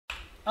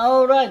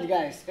Alright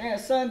guys,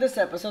 so in this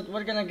episode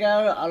we're gonna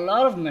gather a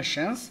lot of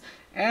missions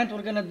and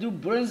we're gonna do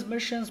bronze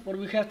missions where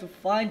we have to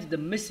find the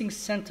missing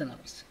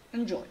sentinels.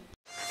 Enjoy.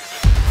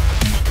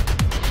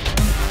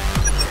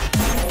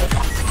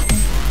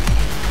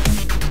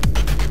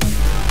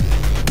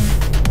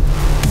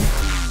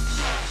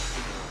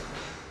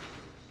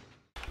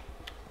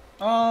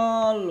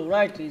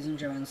 Alright ladies and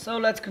gentlemen, so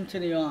let's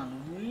continue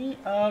on. We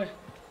are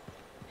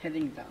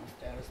heading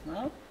downstairs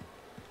now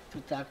to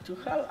talk to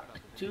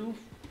Halak, to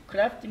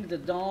crafting the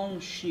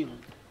Dawn Shield.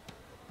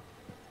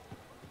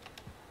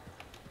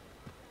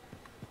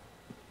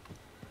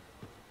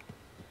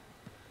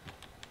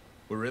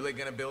 We're really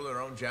gonna build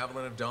our own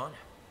Javelin of Dawn?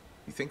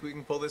 You think we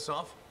can pull this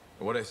off?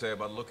 What I say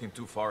about looking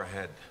too far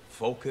ahead.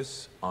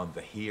 Focus on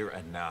the here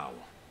and now.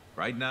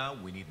 Right now,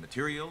 we need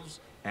materials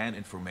and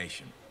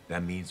information.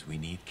 That means we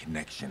need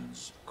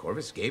connections.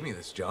 Corvus gave me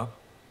this job.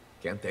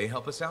 Can't they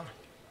help us out?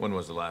 When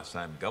was the last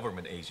time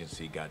government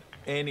agency got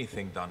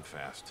anything done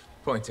fast?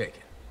 Point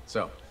taken.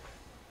 So,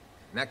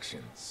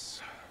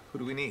 connections. Who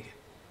do we need?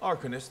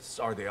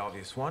 Arcanists are the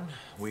obvious one.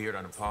 Weird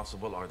and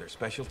impossible are their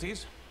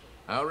specialties.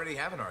 I already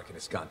have an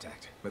Arcanist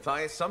contact,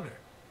 Matthias Sumner.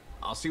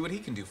 I'll see what he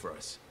can do for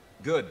us.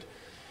 Good.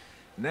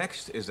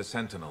 Next is the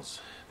Sentinels.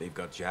 They've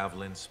got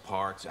Javelins,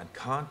 parts, and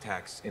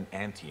contacts in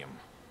Anthem.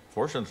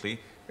 Fortunately,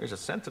 there's a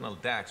Sentinel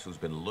Dax who's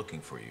been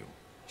looking for you.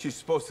 She's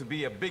supposed to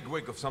be a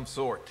bigwig of some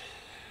sort.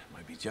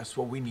 Might be just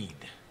what we need.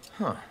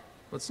 Huh.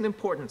 What's an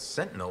important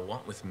Sentinel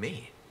want with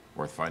me?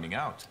 Worth finding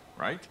out,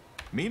 right?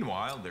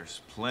 Meanwhile,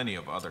 there's plenty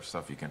of other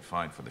stuff you can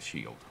find for the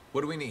shield.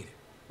 What do we need?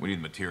 We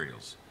need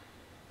materials.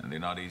 And they're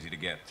not easy to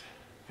get.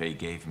 Faye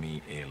gave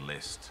me a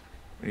list.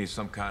 We need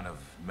some kind of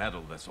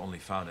metal that's only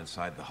found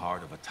inside the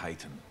heart of a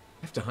Titan.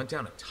 Have to hunt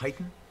down a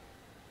Titan?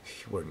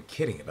 You weren't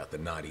kidding about the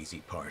not easy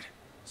part.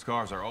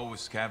 Scars are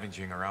always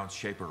scavenging around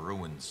Shaper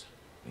ruins.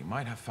 They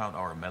might have found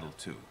our metal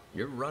too.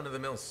 Your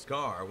run-of-the-mill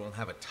Scar won't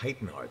have a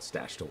Titan heart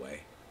stashed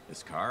away.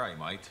 This car I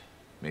might.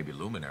 Maybe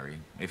Luminary,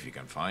 if you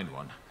can find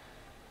one.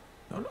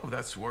 Don't know if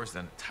that's worse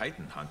than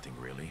Titan hunting,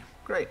 really.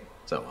 Great.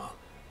 So I'll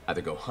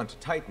either go hunt a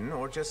Titan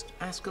or just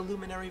ask a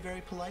Luminary very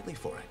politely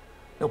for it.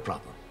 No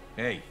problem.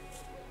 Hey,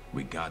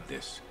 we got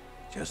this.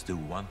 Just do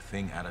one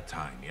thing at a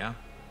time, yeah?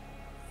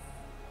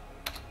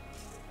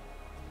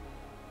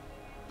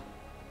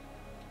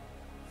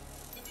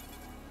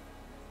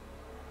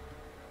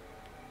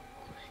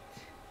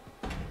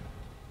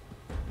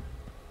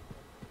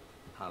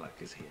 Halak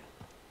is here.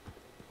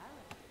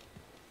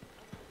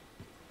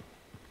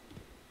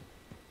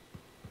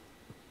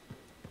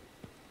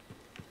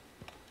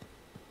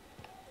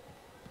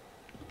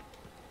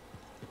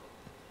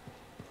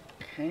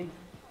 Okay.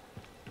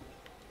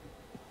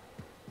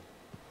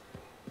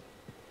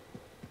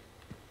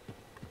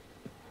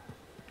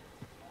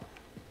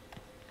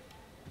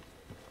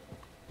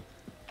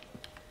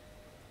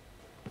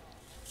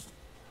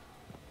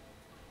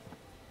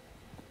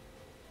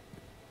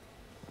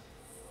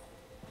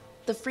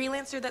 The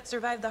Freelancer that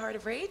survived the Heart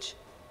of Rage?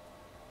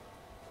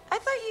 I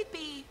thought you'd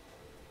be...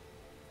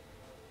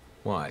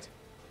 What?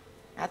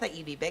 I thought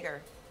you'd be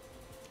bigger.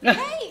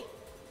 Hey!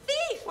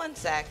 Thief! One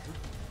sec.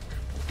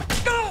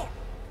 Go!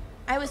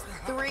 I was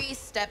 3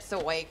 steps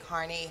away,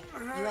 Carney.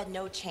 You had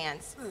no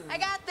chance. I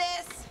got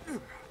this!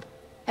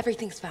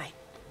 Everything's fine.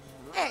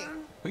 Hey!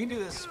 We can do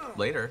this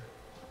later.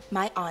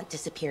 My aunt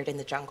disappeared in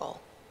the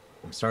jungle.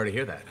 I'm sorry to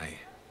hear that. I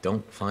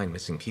don't find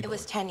missing It people.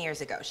 was 10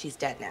 years ago. She's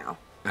dead now.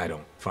 I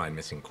don't find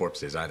missing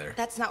corpses either.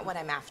 That's not what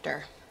I'm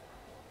after.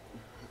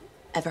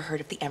 Ever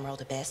heard of the Emerald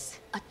Abyss?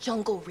 A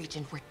jungle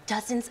region where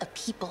dozens of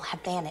people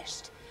have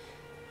vanished.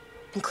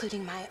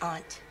 Including my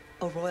aunt,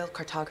 a royal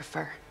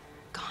cartographer.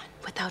 Gone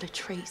without a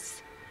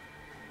trace.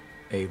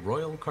 A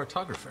royal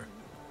cartographer?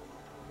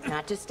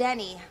 Not just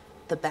any,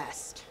 the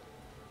best.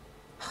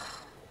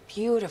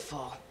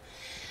 Beautiful.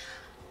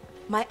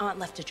 My aunt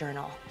left a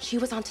journal. She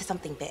was onto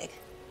something big.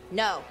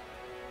 No.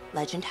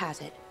 Legend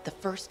has it, the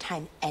first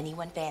time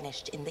anyone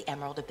vanished in the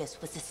Emerald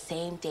Abyss was the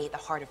same day the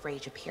Heart of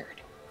Rage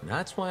appeared.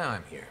 That's why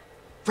I'm here.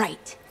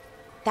 Right.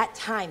 That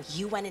time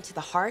you went into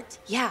the heart,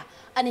 yeah,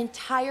 an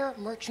entire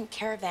merchant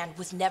caravan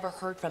was never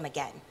heard from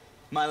again.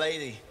 My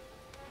lady.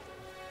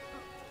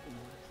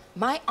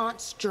 My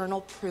aunt's journal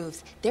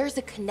proves there's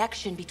a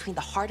connection between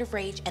the Heart of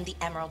Rage and the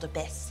Emerald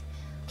Abyss.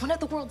 One of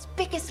the world's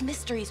biggest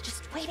mysteries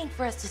just waiting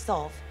for us to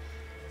solve.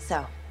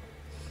 So,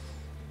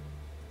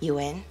 you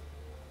in?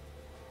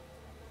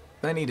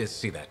 I need to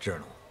see that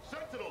journal.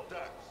 Sentinel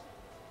Dax.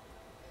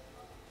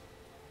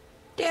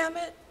 Damn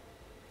it.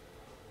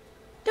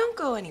 Don't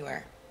go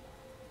anywhere.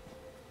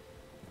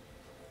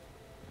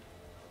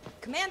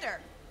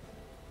 Commander!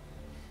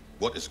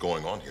 What is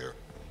going on here?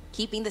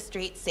 Keeping the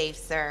streets safe,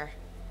 sir.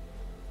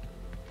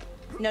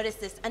 Notice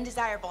this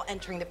undesirable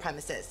entering the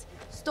premises.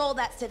 Stole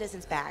that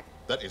citizen's bag.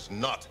 That is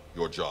not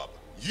your job.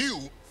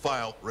 You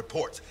file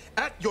reports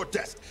at your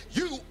desk.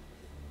 You...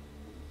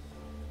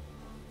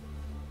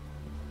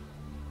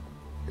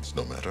 It's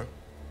no matter.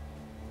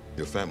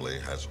 Your family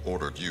has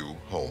ordered you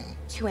home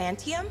To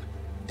Anthem?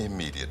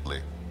 immediately.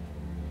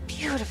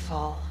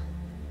 Beautiful.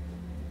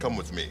 Come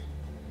with me.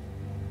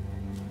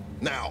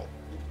 Now.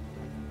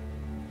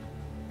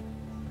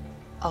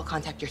 I'll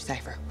contact your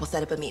cipher. We'll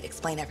set up a meet,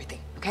 explain everything,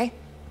 okay?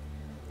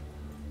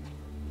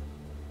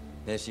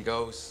 There she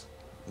goes.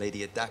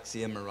 Lady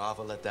Adaxia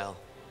Mirava Ladell.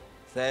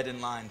 Third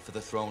in line for the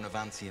throne of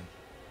Anthem.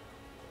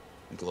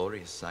 A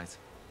glorious sight.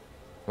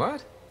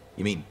 What?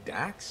 You mean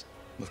Dax?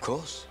 Of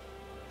course.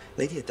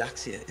 Lady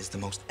Adaxia is the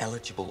most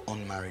eligible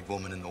unmarried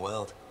woman in the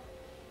world.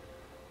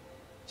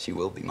 She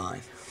will be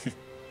mine.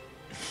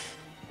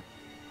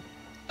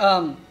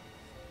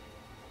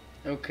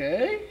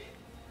 Okay.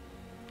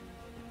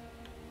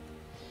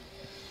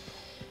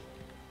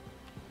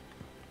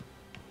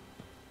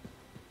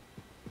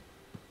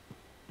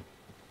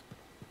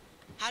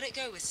 How'd it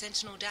go with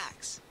Sentinel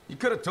Dax? You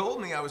could have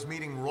told me I was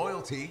meeting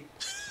royalty.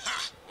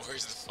 Ha!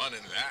 Where's the fun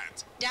in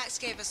that? Dax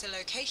gave us a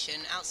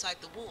location outside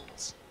the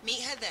walls.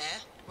 Meet her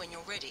there when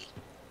you're ready.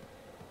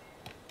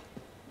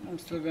 I'm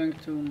still going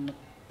to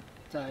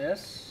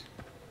Matthias.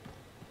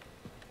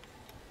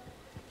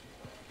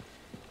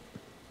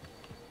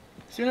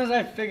 As soon as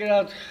I figure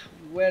out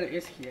where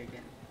is he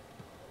again.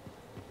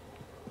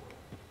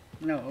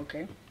 No,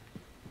 okay.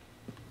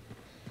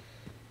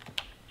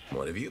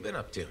 What have you been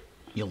up to?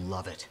 You'll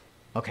love it.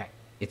 Okay,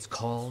 it's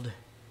called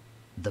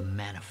the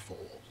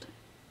Manifold.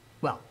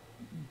 Well,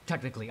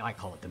 technically I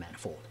call it the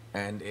Manifold.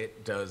 And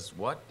it does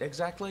what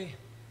exactly?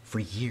 For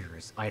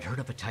years, I had heard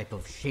of a type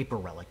of shaper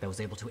relic that was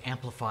able to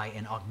amplify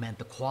and augment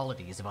the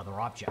qualities of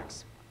other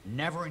objects.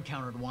 Never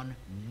encountered one,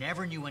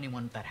 never knew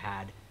anyone that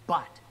had,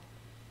 but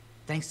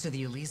thanks to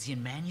the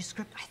Elysian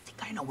manuscript, I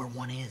think I know where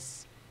one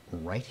is.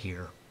 Right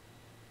here,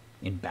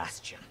 in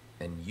Bastion.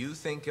 And you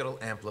think it'll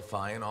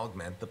amplify and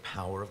augment the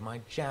power of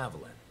my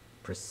javelin?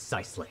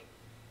 Precisely.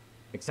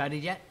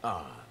 Excited yet?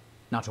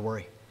 Not to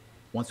worry.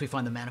 Once we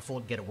find the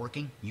Manifold, get it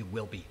working, you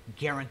will be.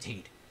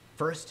 Guaranteed.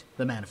 First,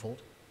 the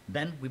Manifold.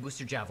 Then, we boost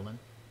your javelin.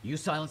 You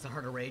silence the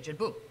Heart of Rage, and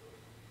boom.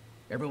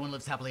 Everyone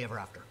lives happily ever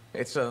after.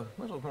 It's a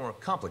little more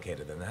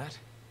complicated than that.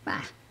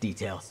 Ah,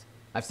 details.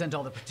 I've sent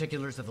all the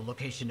particulars of the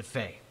location to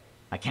Faye.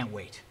 I can't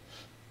wait.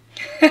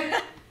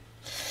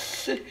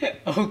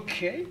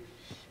 Okay.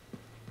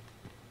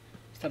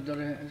 Stop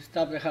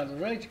the Heart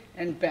of Rage,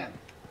 and bam.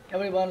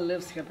 Everyone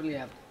lives happily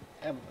ever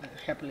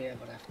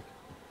after.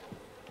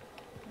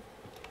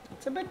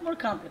 It's a bit more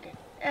complicated.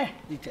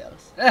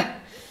 Details.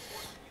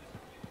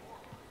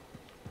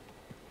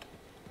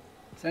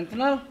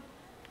 Sentinel?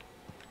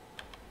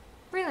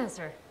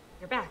 Freelancer,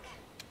 you're back.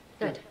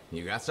 Good.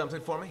 You got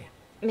something for me?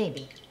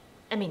 Maybe.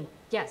 I mean,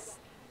 yes.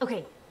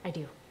 Okay, I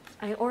do.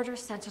 I order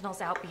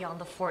sentinels out beyond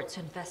the fort to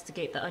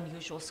investigate the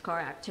unusual scar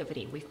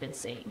activity we've been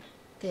seeing.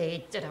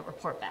 They didn't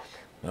report back.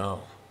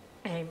 Oh.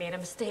 I made a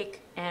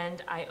mistake,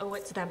 and I owe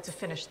it to them to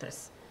finish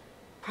this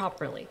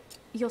properly.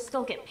 You'll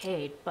still get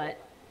paid, but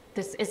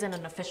this isn't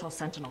an official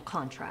Sentinel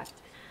contract.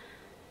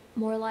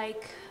 More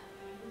like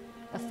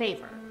a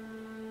favor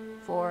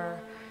for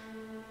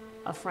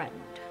a friend.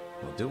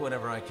 I'll do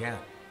whatever I can.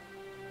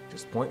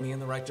 Just point me in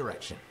the right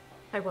direction.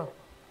 I will.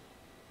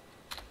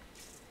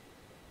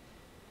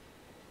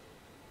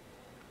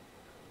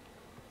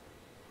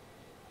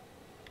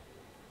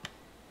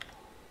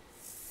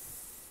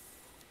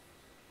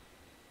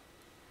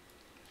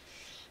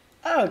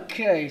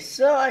 Okay,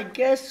 so I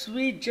guess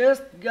we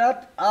just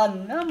got a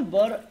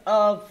number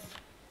of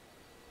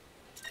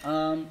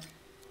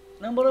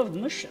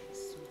missions.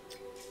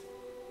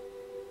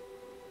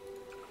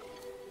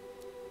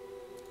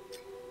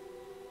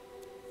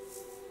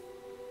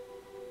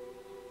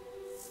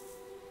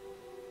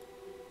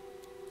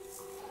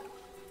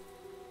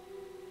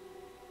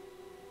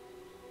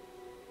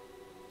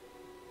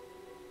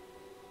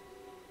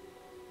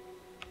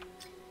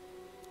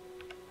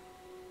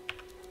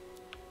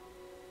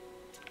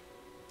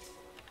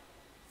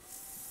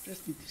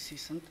 Just need to see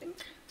something.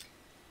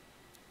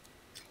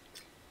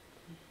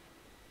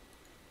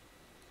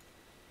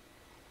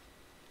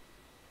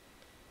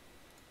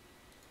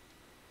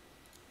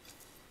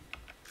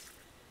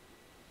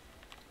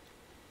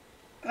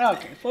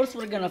 Okay, first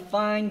we're gonna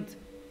find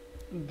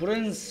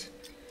Bryn's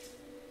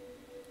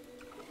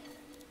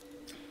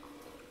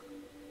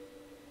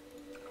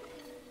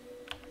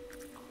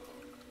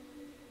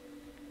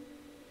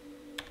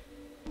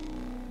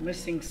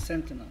missing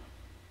sentinel.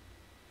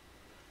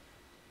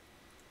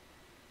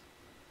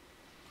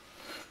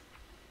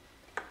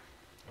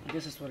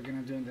 This is what we're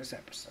gonna do in this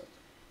episode.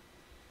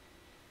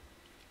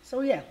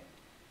 So yeah.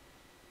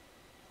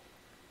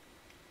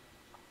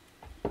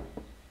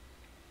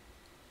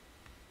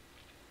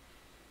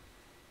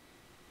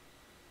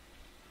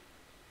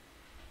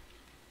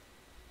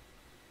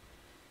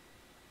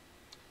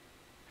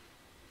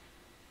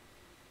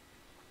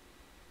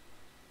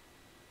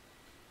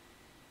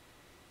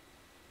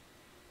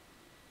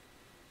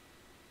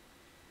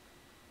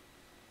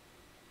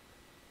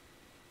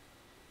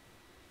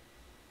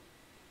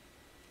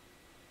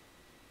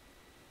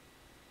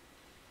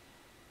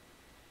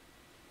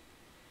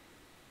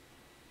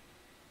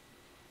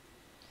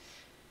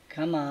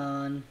 Come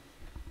on.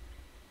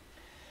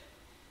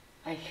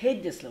 I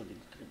hate this loading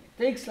screen.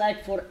 It takes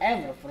like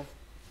forever for...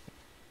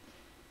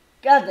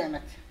 God damn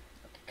it.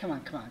 Okay, Come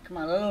on, come on, come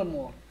on, a little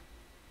more.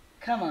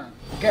 Come on,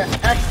 get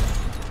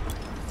excellent.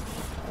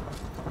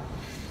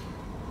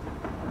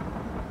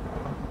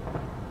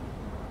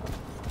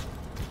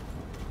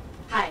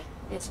 Hi,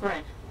 it's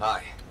Bryn.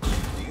 Hi. Do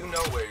you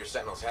know where your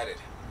sentinel's headed?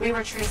 We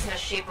were tracing a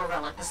shaper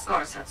relic the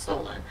Scars had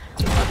stolen.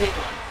 A big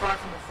one, far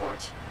from the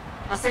fort.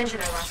 I'll send you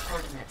their last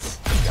coordinates.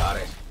 Got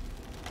it.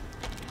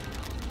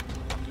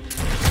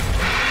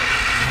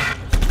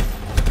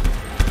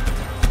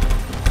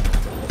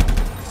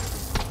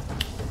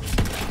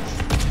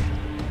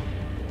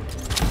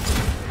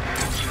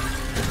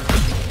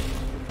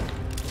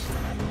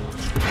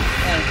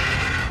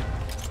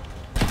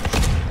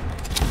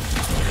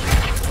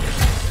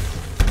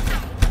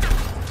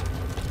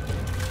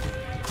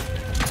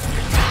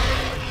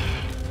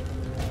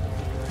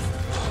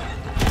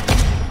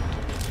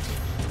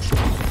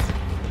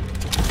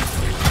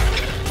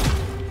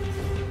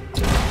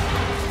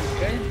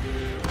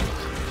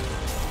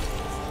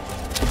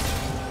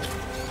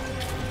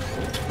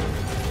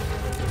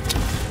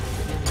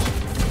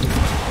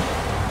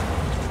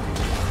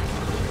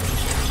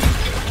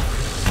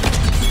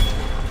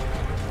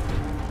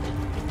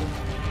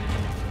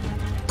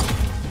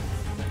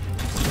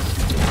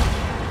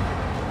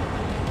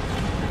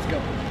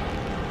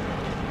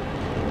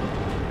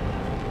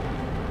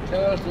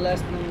 Tell us the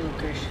last known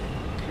location.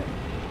 Okay.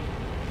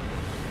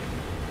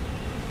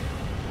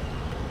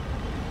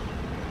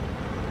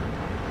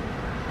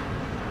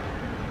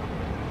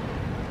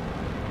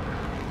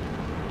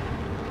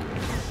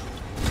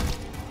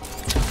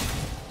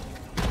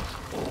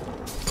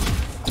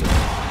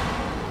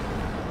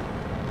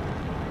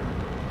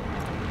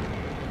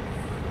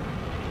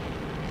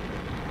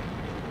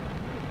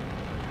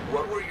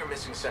 What were your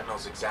missing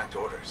sentinel's exact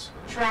orders?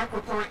 Track,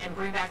 report, and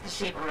bring back the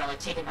shaper relic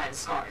taken by the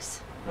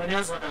Scars. Who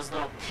knows what those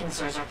little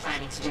pincers are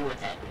planning to do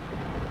with it?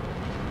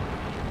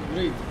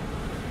 Read.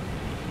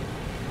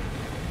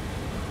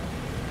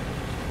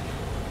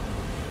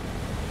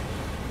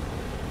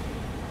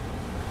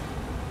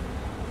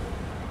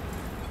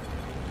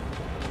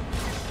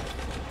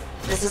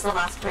 This is the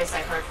last place I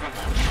heard from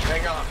them.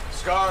 Hang on.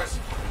 Scars!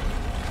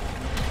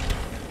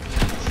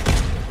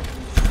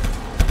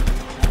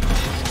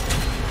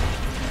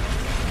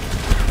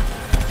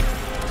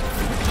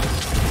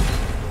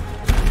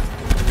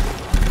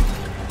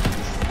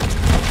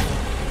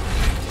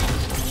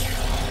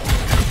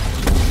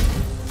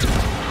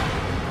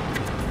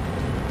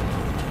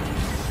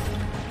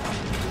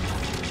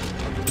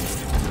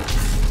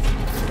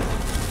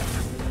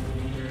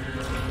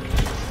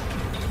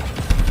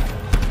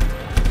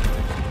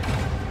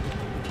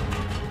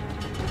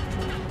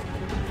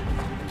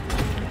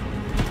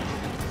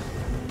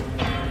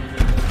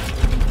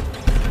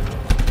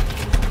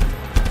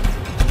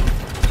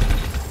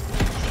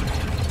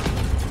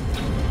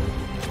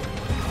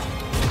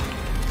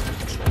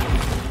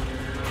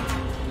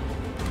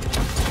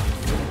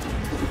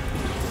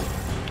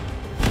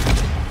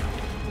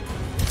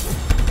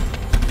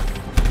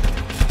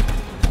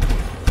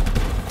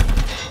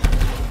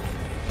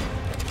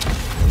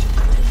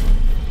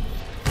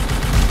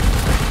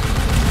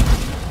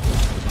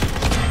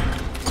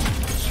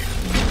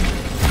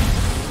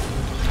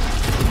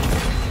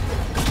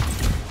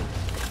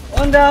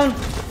 One down.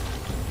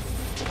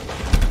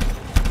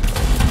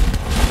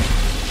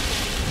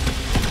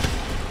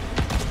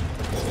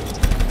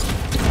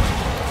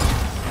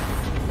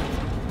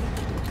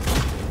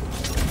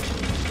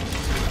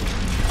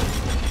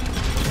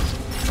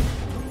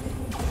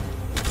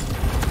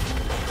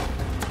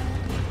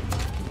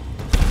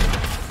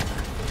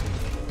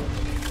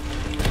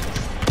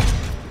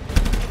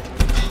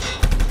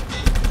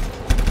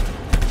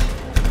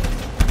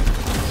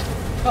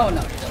 Oh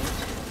no, you don't.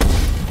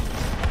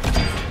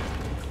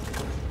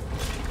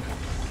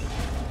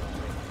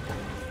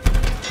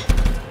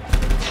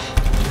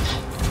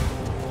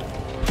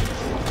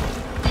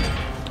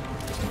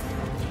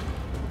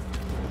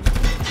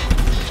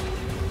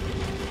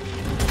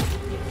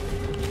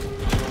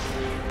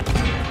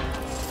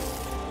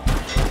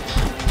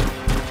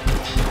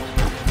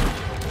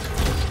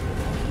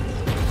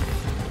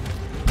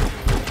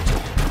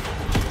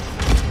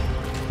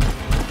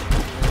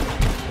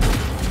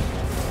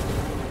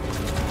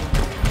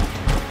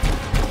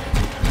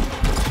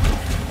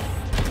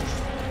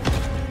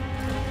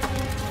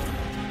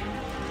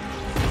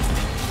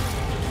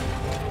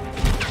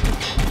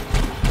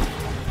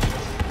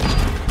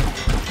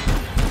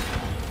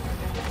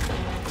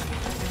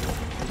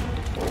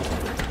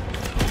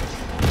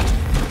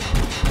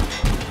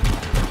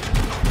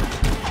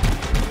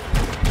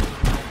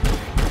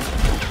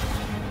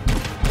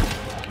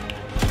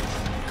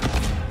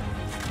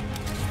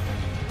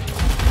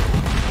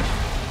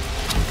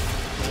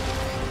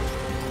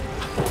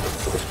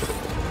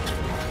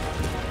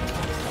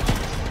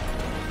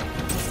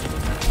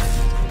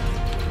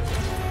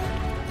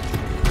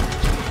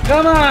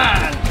 Come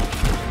on!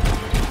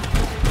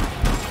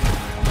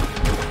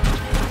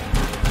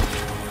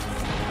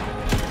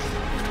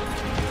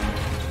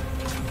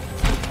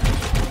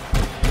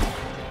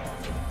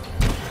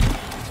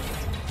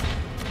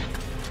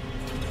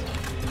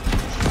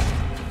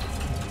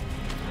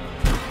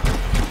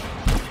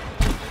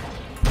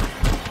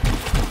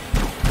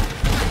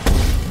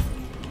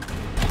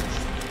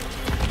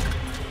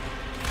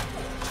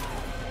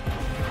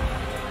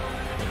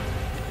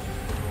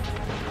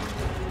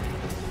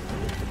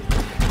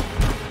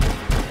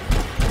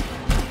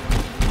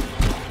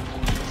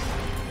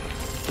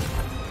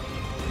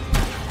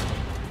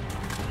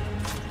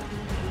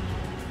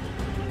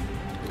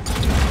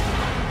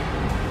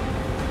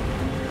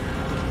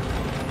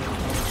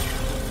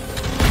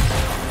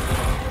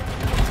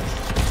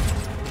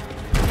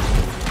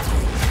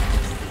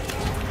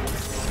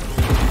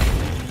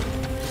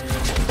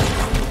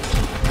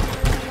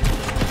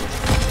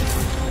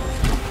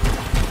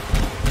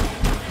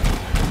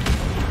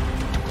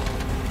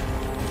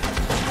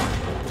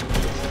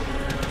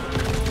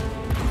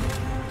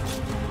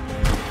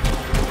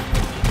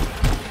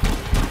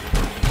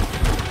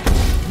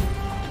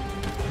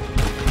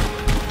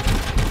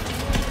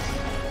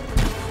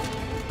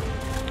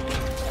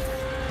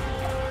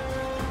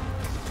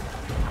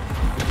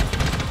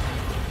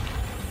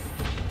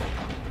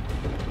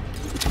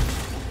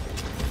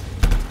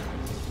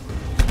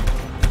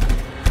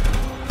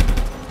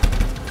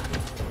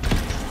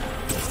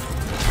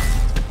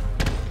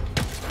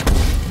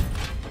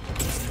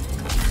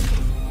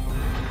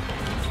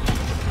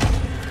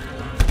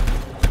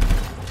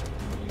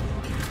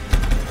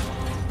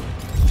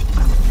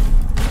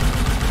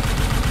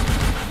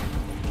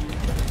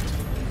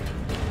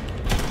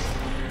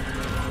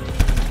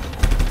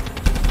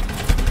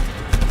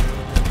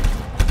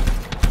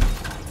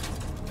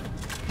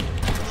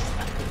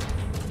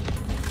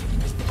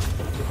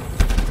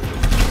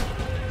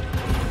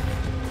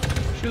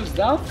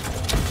 down.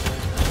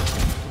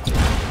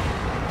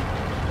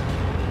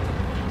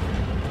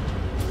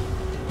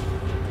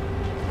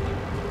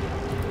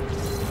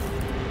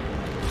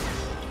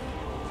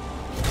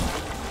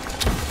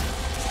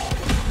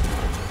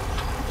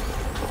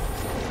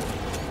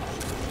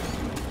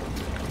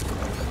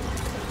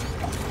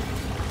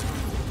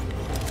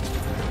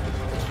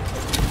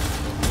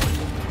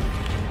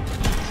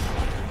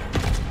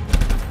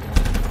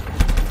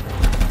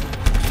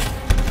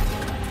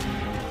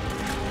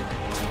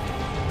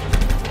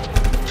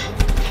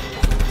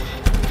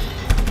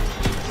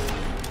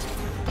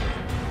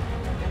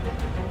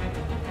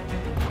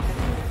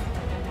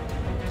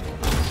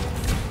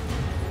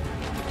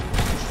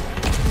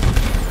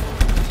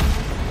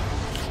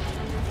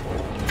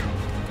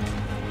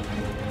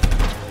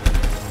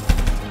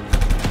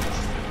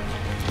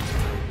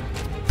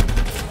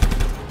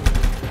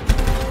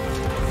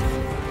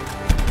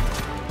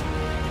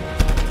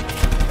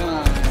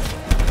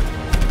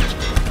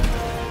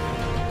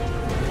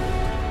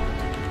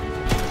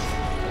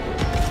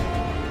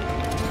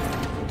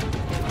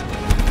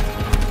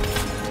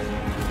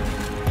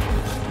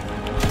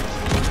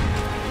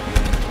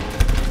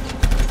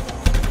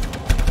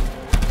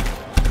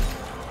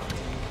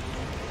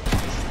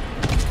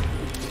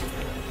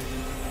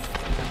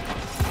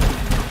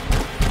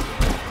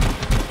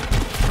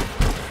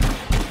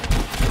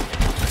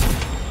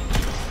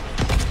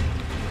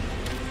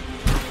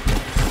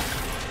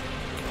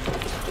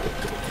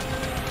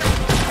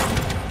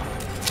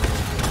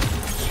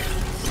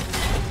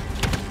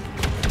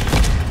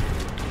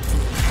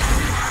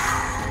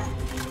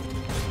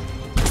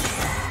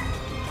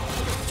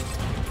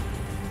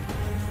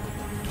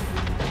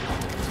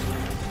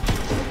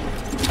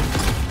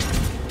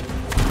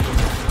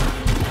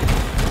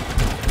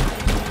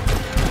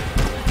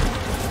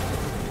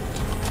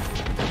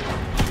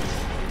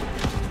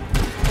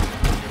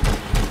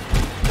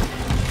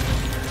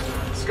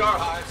 Scar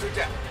hives are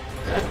down.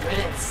 Good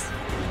riddance.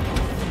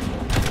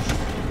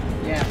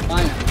 Yeah,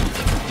 finally.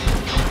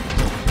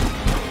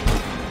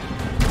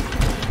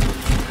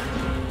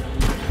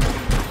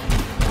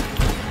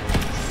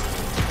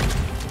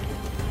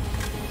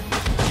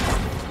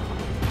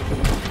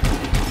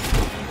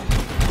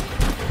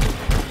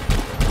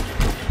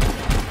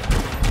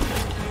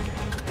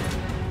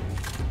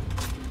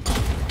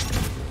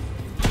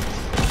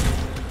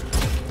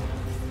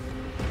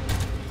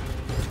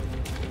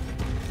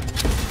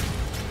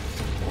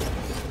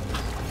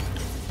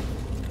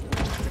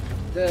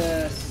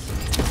 This.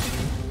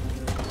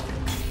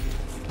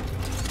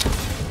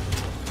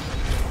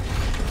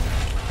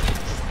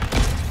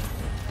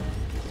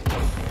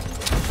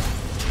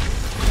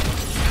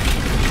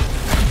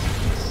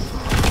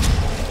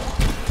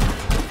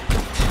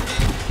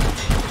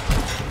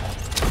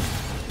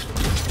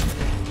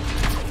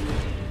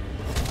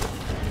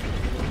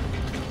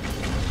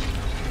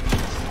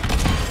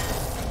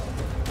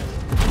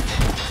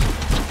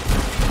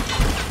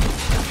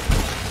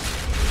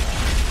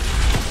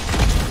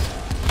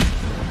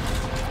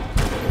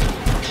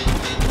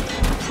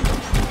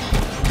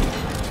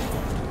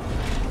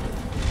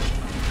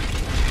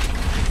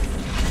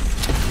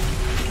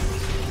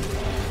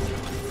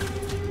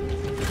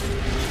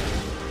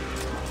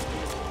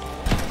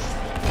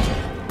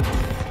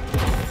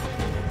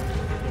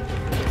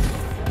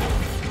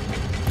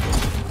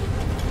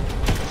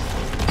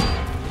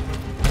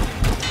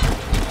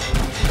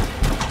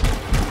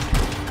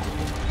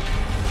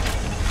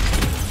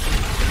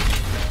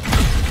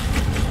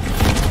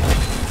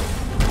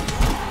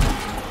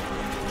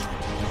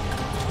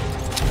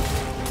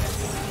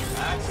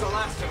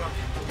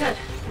 Good.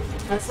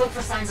 Let's look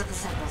for signs of the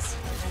Sentinels.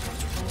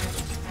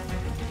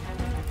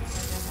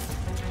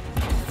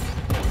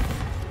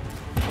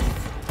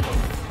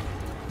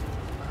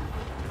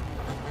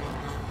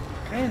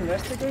 Okay,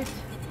 investigate.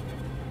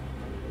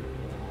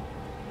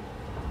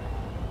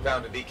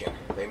 Found a beacon.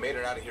 They made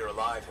it out of here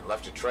alive and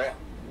left a trail.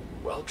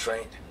 Well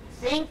trained.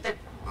 Think the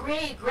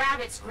Grey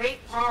Grabbit's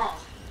Great Paw.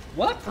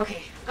 What?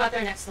 Okay, got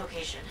their next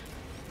location.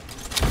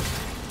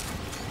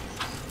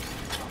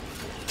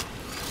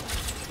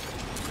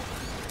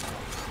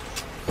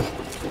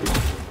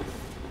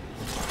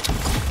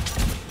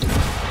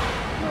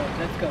 Alright,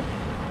 let's go.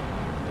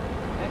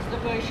 Next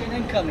location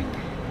incoming.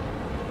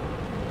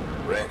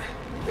 Ren,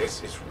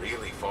 this is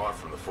really far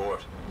from the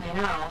fort. I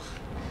know.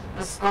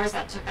 The scars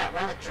that took that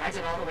relic dragged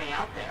it all the way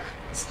out there.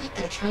 It's like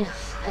they're trying to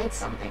hide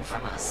something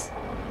from us.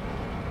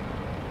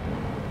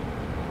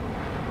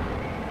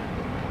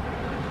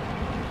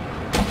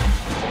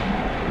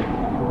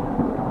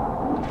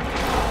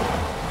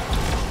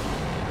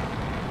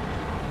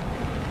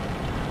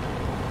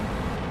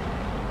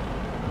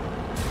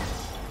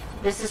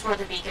 This is where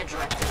the beacon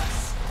directed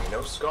us.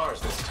 No scars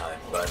this time,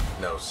 but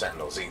no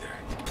sentinels either.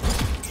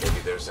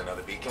 Maybe there's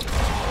another beacon?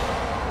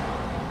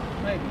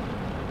 Maybe.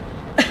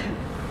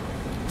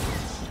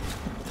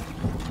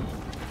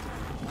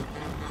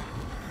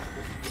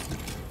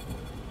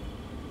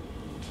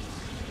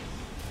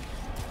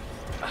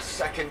 A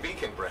second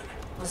beacon, Bryn.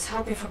 Was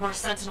hoping for more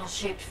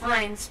sentinel-shaped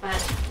finds,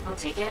 but I'll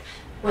take it.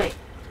 Wait,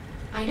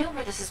 I know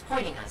where this is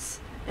pointing us.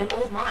 An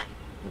old mine.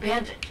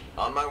 Abandoned.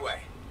 On my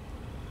way.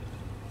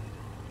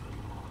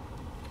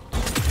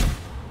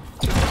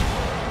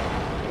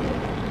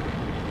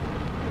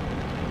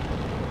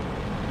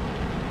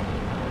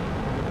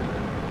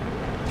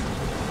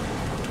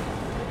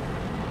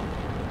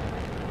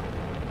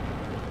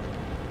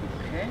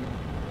 Okay.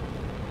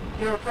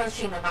 You're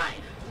approaching the mine.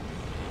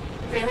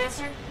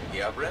 Freelancer?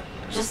 Yeah, Brent?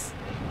 Just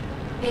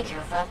be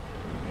careful.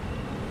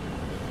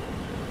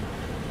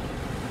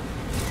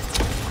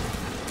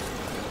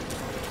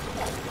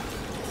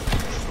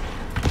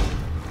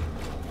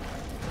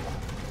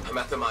 I'm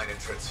at the mine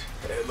entrance.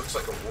 It looks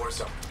like a war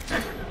zone.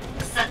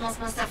 The sentinels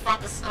must have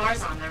fought the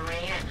scars on their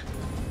way in.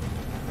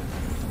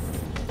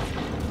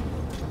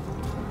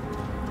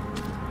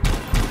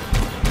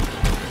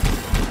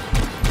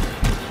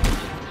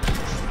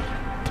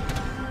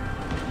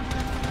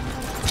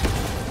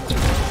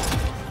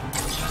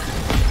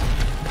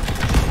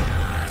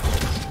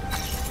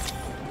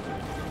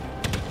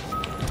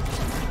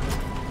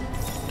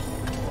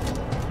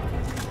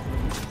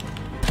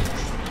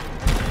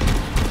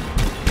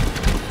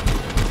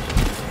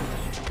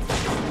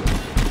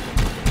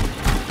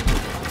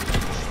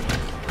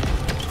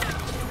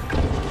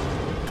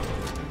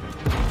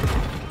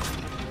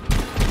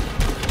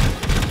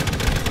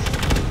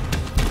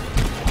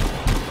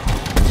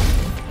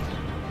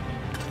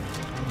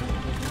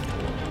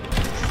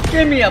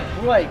 Give me a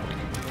break.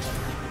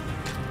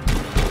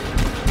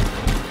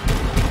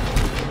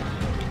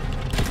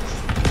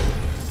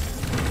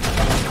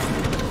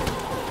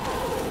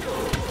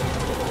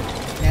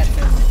 That's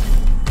it.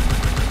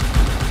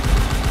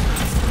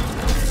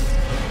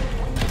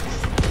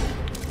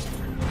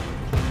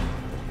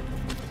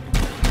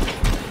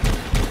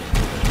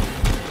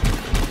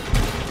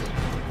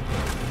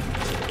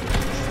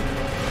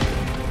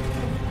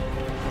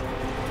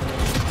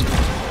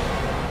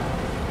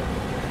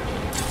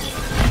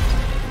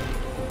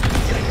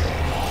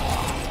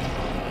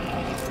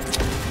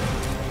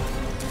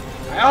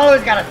 I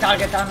always got a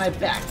target on my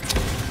back.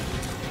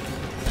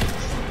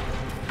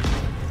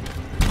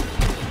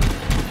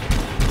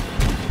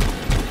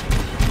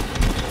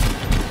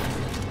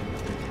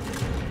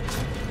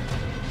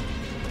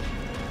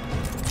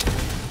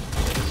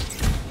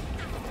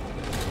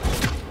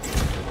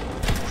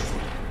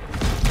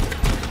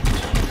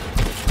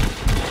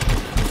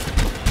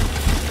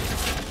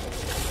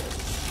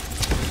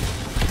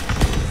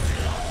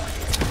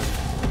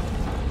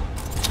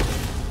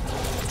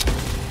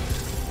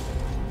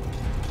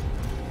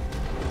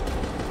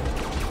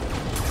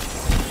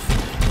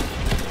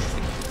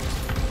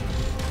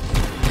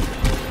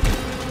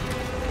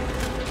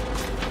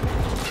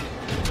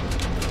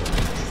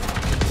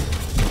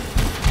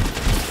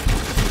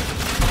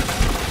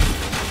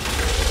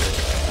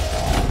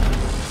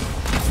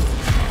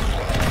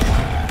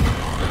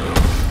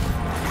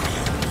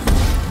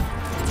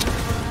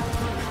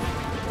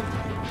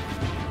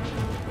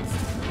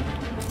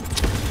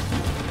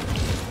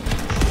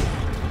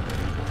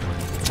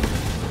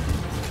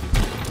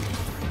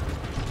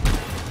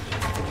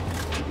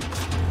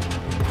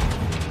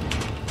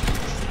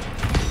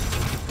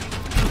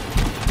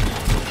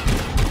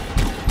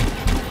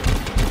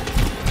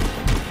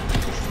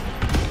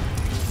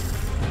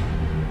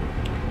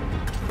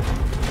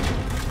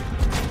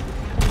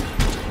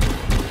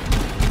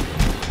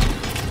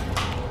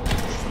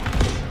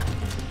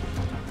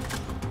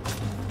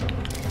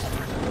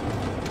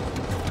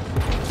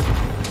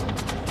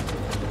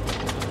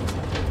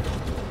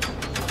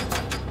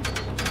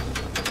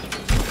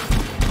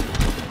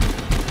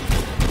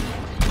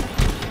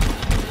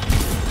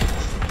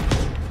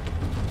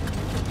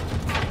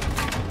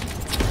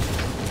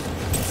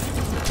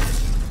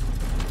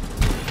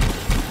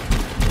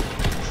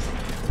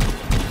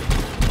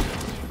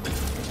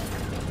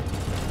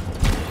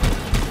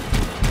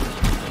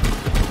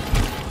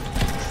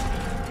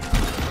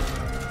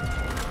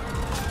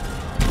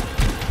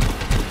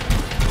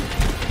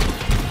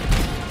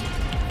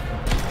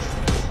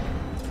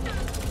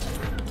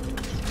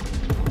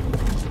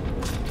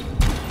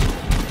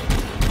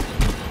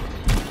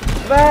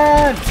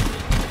 Advance!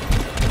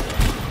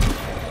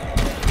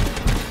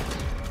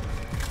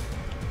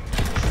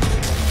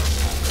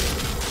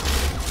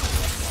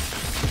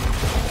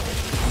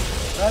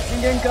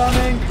 Nothing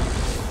incoming!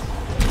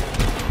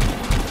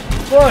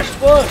 Push,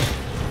 push!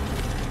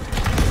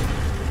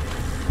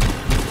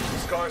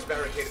 Scars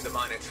barricaded the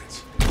mine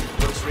entrance.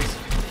 Looks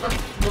recent.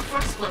 Look for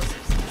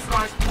explosives.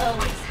 Scars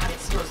always have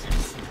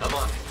explosives. I'm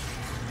on it.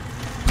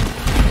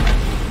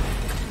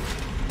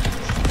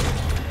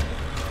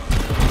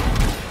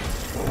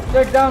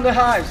 Take down the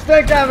hives!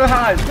 Take down the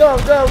hives! Go,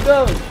 go,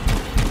 go!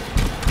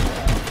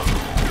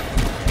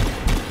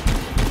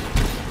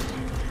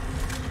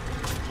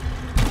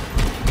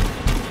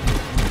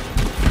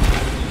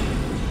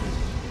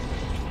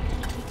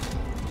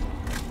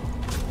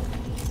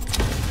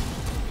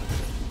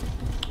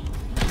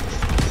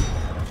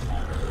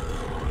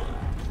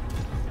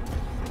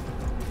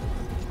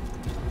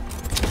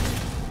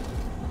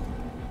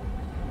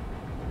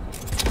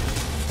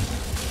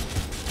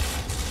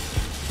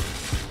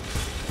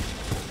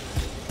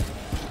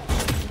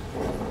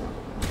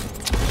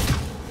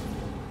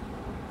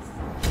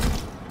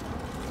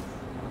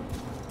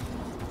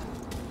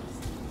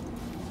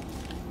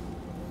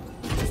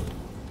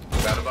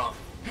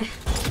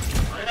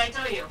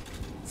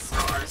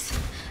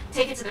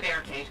 the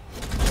barricade.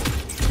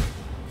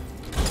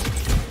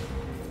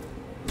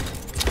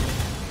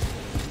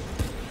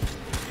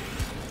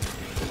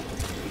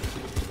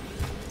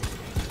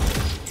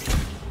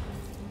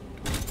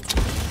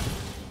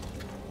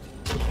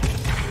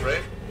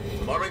 Ray,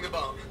 I'm arming the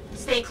bomb.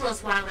 Stay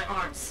close while it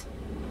arms.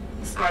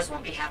 The scars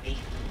won't be happy.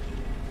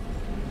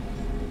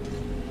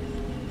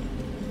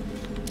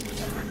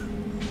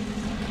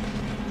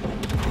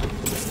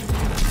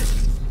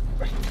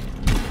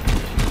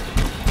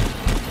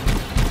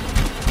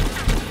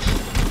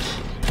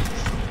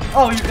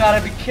 Oh, you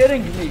gotta be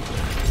kidding me.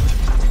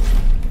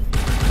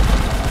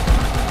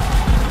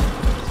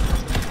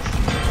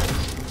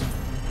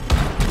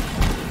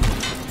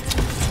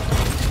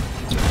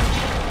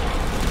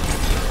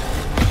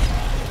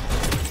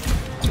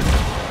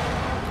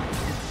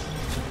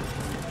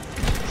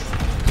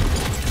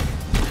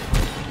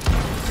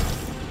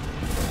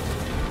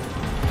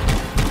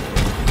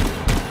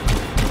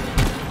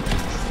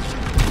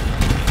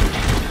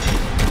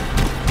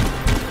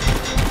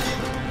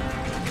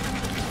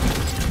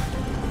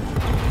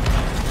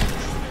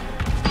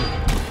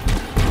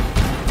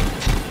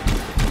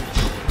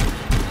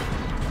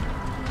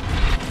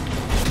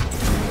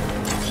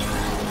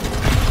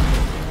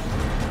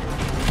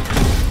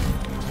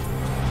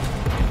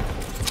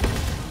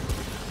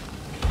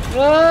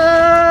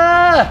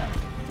 Ah!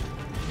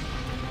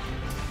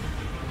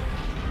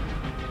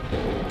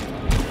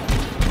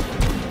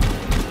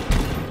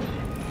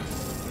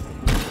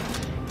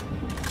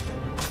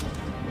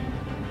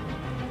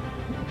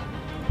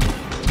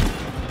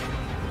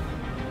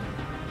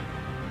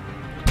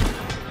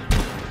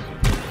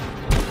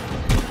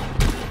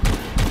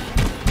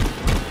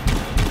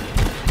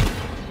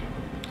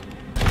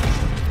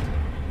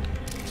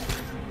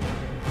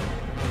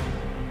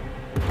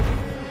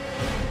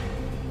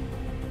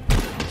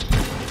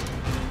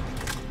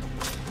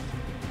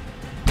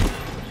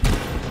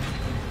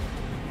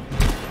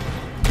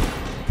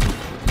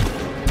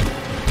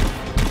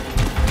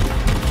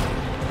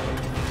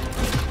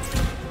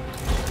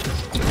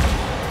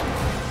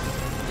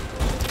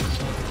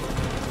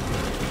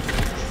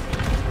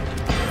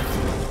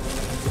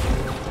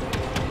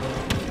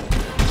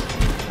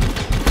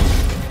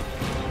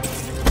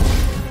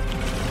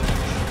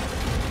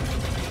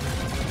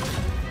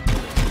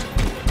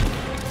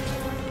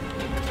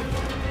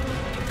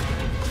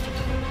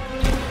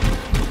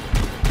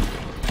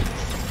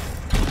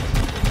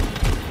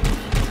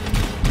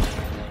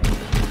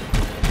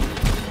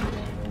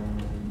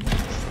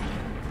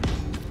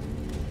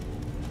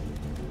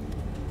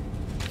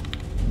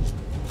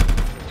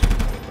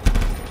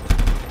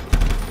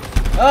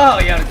 Oh,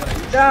 you're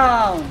going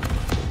down.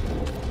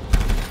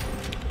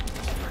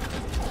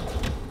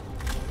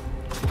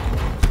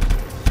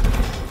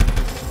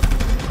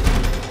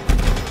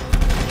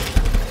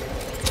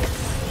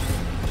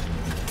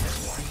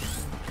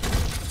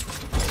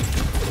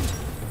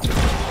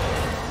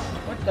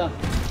 What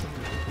the?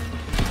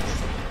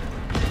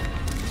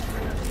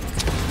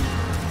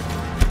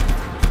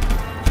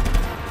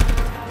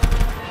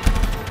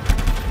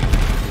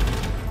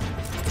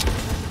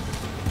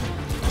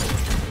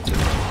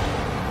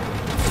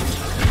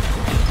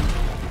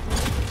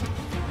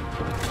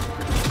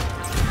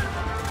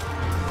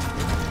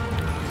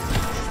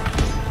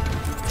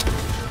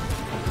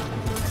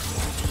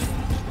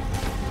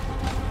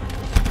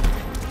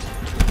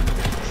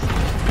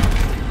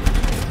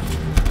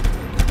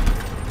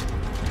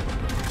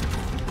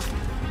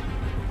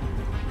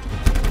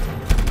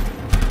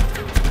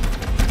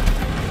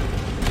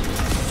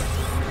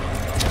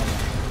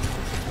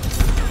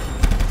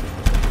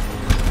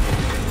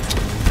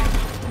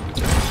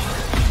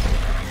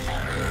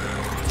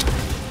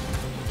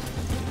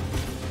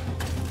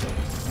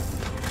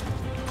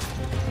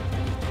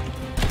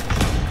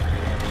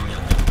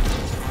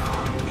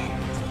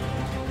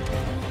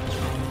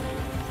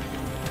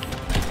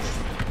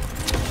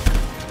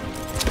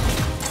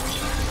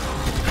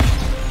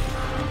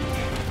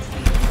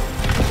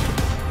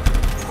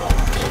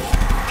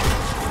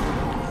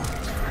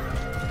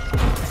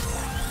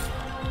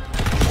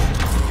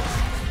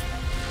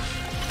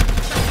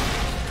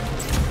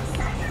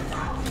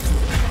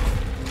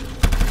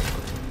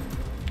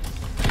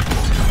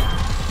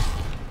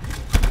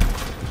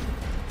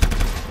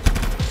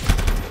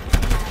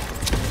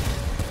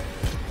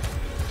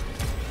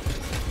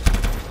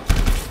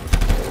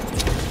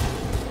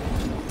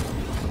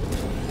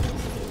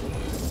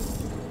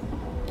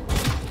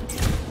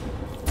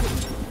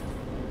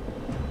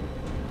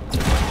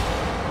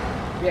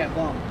 Yeah,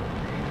 bomb.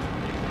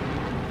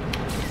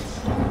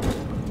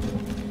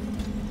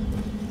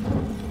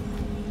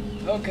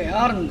 Okay,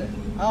 armed.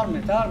 Arm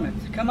it, arm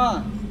it. Come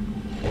on.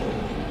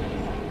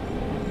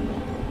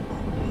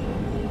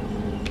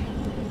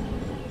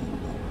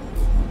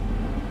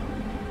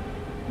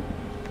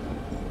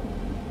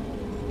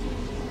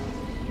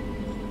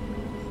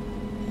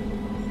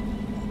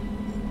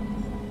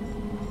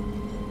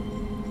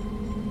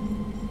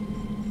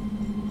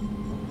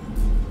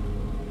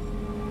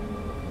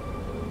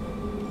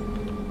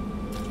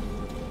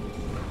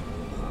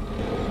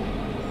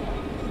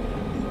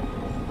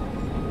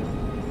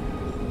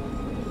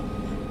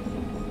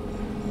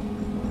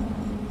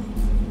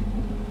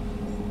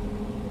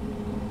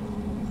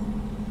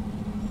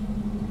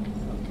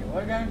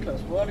 getting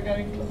close. We're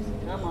getting close.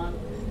 Come on.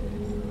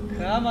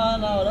 Come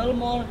on now, a little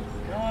more.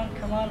 Come on,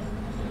 come on.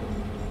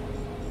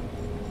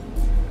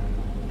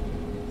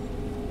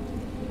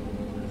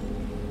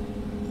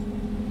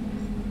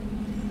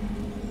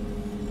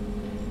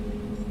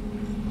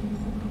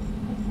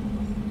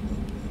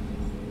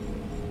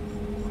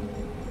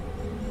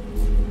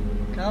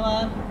 Come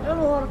on, a little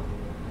more.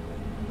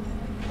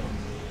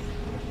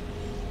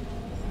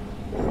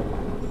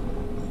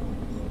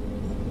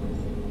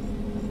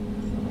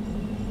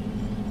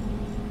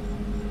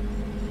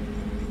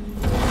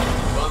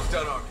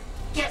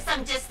 Get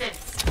some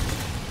distance.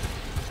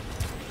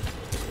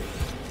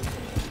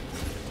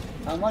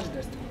 How much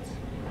distance?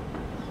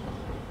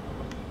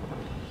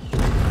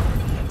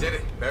 Did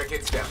it.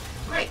 Barricades down.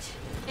 Great.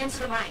 Into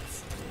the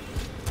mines.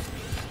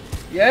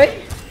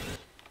 Yay?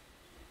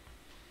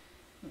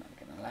 I'm not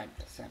gonna like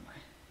this, am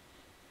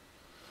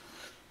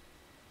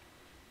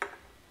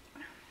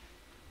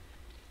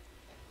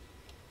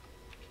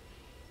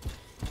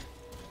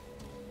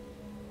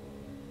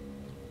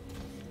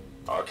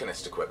I?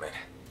 Arcanist equipment.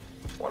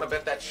 Wanna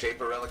bet that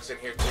Shaper relic's in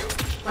here too?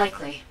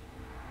 Likely.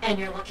 And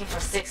you're looking for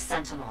 6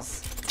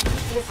 sentinels.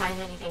 If you find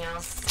anything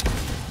else,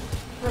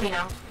 let me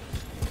know.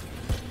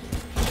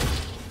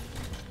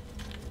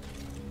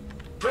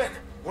 Bryn,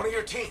 one of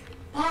your team.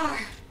 Bar.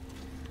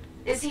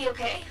 Is he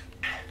okay?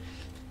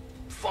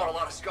 Fought a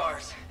lot of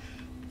scars.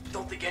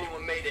 Don't think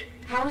anyone made it.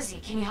 How is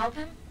he? Can you help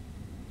him?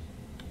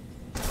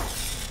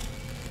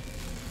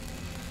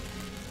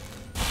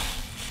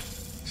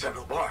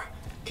 Sentinel Bar,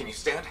 can you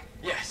stand?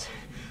 Yes.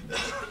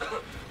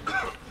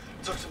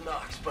 Took some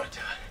knocks, but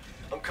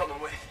I'm coming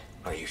with.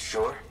 Are you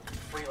sure?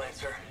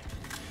 Freelancer.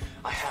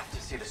 I have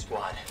to see the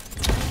squad.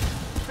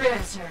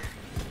 Freelancer,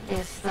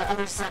 if the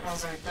other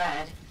sentinels are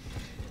dead,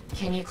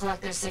 can you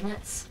collect their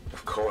signets?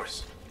 Of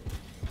course.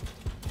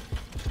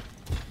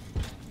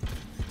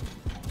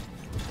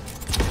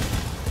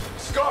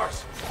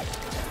 Scars!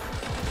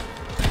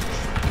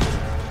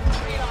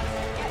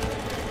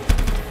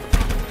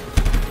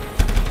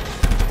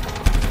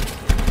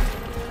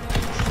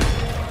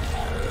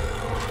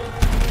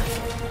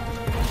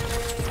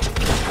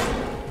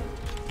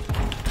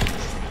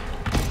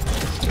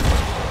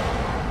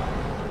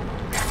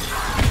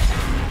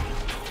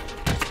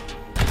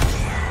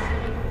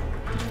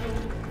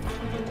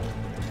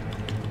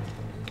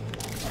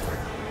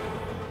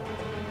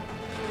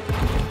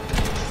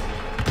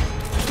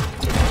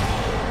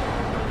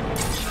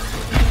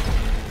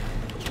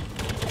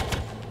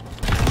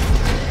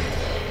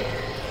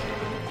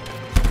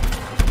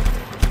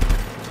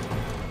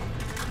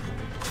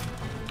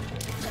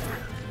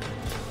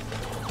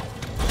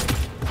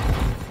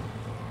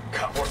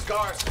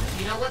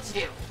 You know what to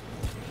do.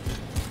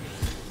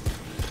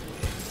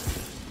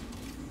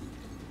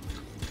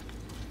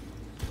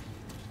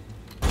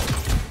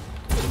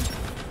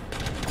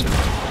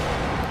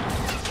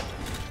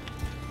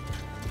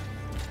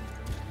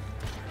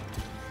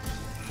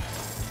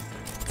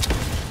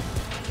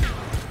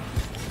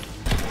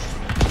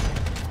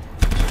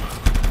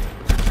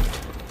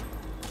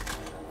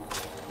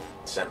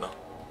 Sentinel,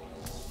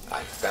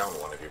 I found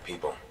one of your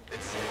people.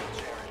 It's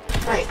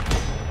Jared. Right.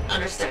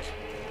 Understood.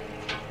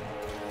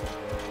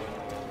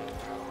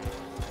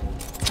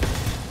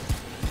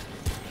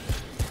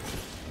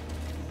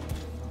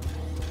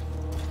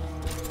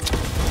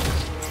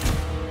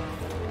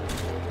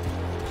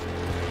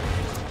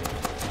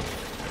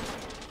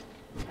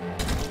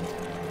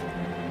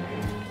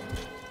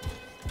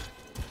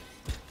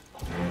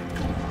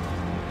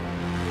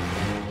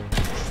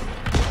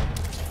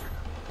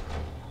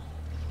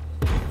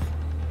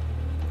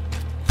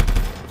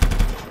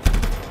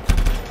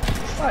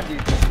 What do you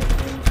think you're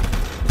doing?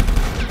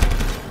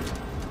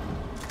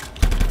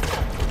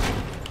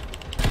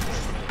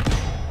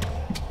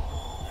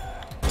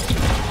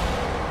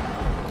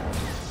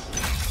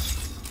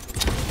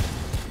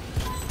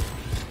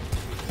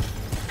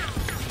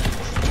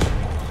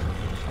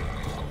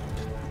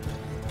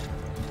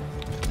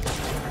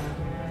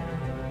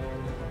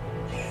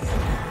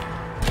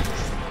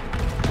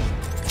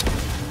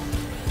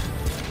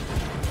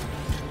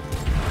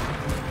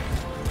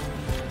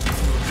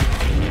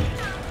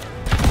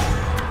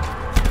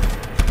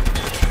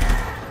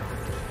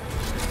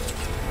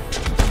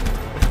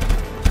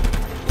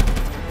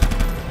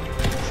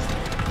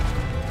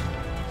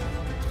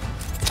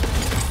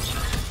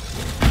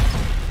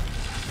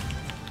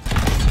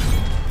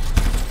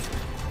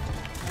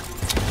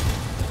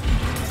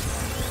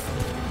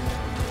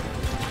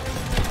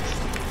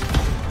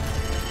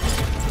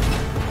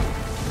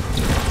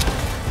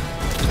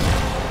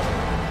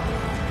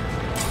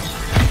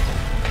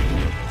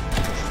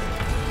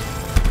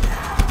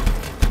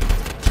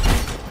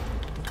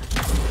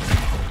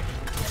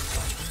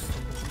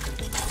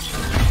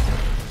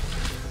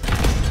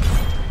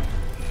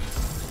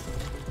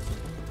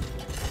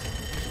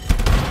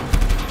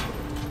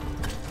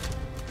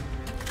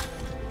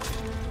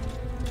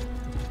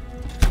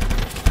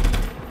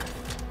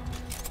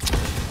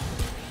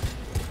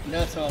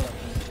 That's all of it.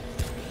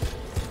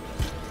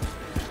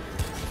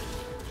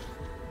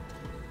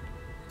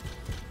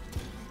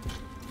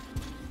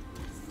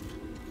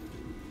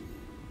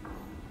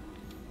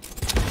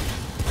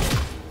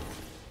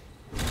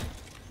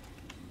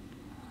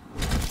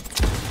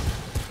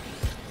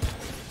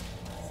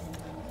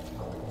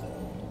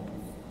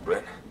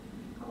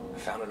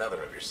 down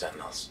another of your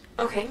sentinels.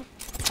 Okay.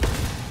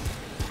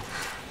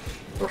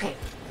 Okay.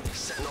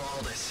 Sentinel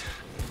Aldous.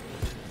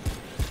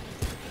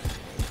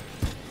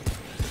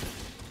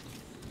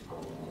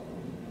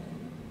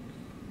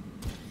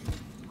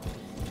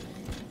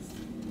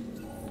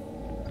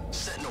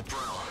 Sentinel Pro.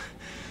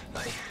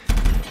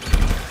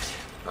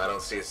 I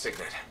don't see a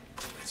signet.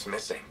 It's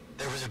missing.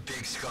 There was a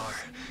big scar.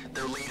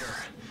 Their leader.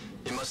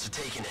 They must have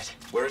taken it.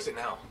 Where is it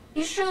now?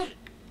 You should...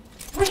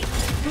 Wait,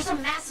 there's a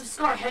massive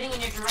scar heading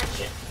in your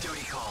direction.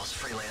 Duty calls,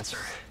 Freelancer.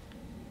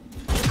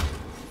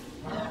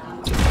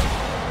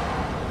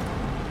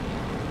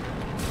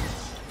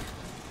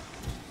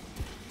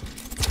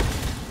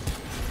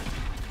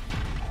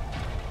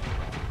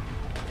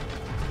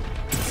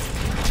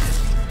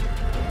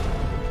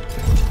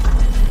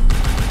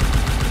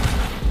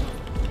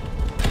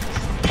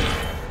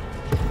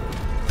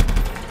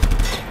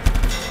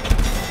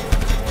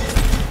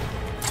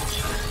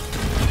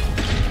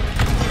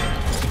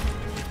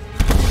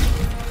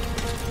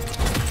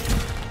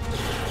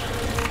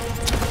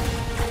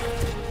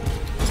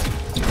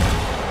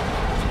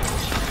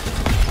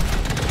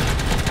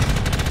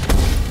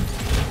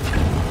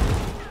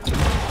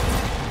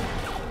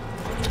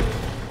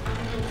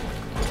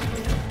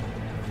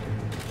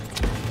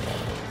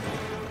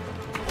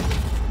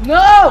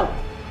 No!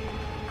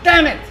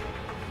 Damn it!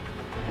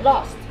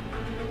 Lost.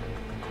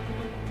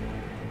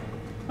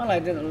 Well, I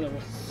did a little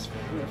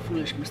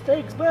foolish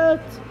mistakes,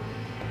 but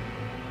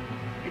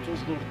it was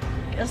good.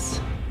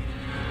 Yes.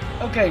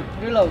 Okay,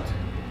 reload.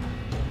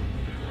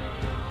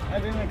 I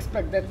didn't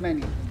expect that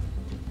many.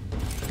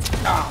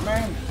 Ah,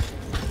 man.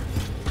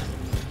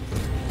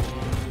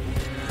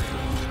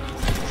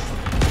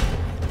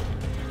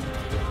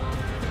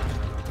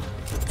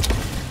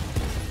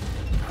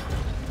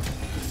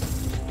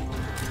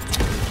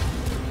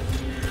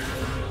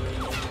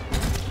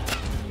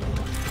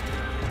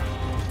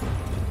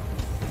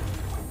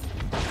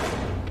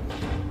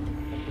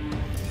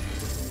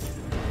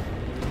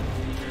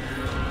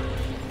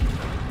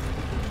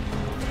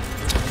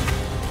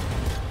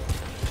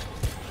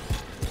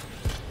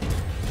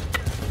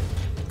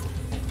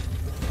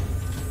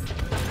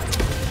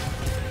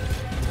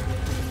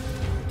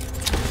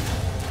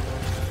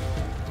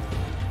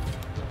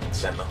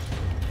 Sentinel.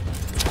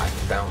 I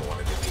found one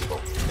of the people.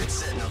 It's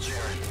Sentinel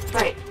Jaren.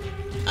 Right.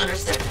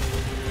 Understood.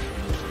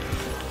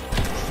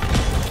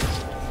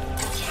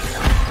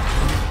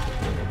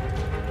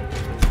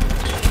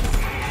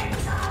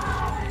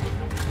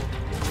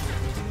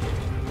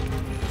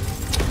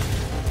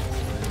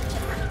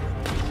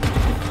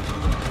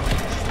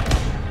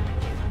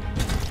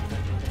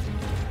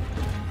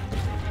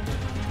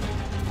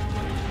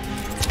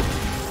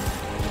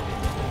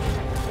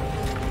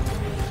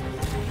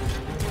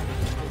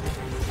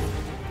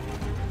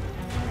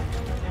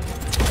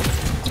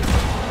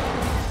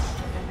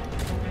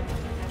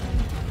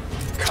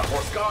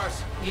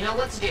 You know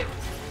what to do.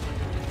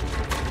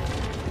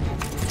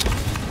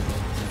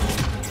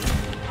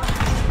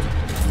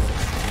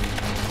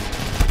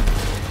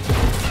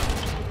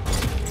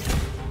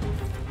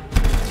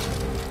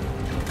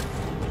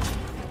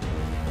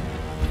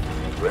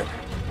 Red.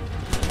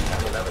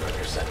 Have another of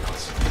your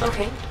sentinels.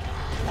 Okay.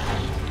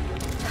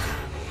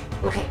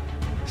 Okay.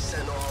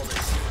 Send all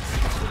this.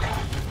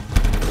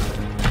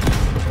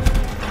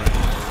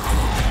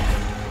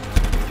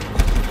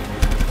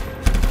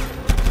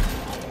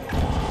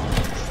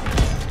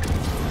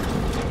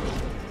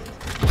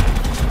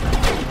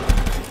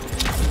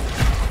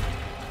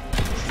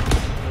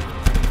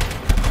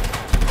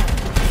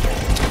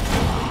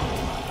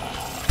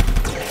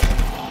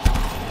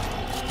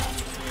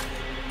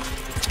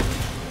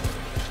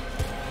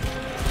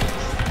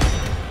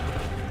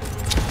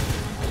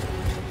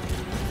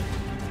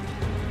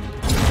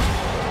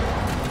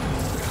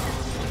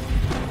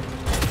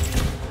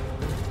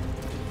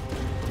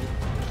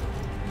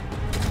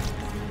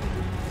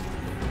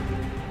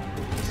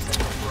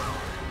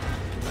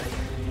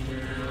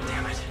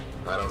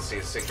 I don't see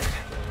a signet.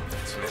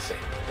 It's missing.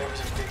 There was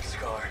a big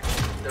scar.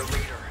 Their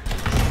leader.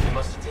 They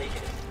must have taken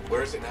it.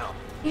 Where is it now?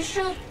 You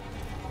should...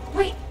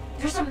 Wait,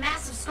 there's a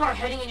massive scar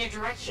heading in your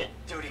direction.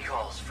 Duty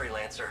calls,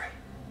 Freelancer.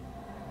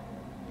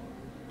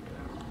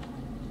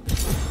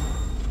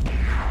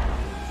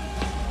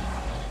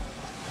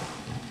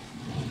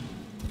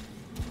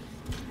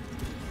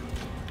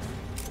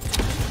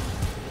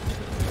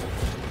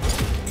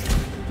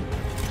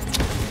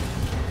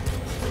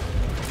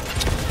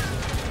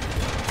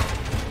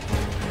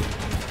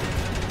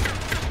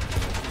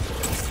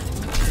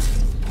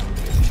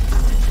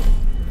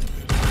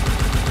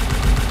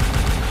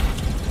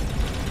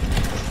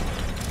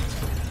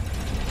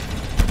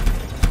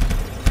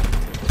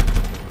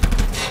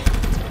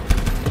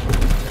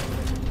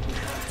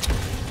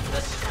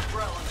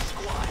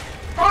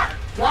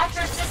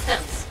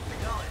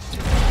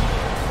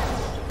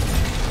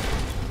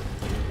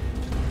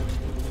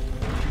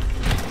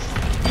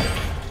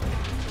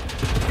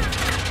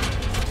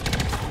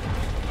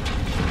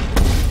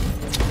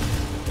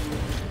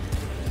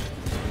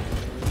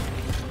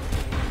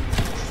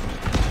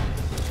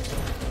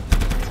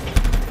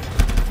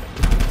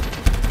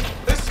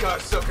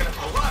 scar's soaking up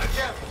a lot of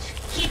damage.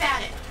 Keep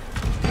at it.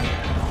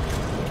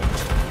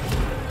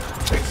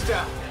 It's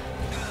down.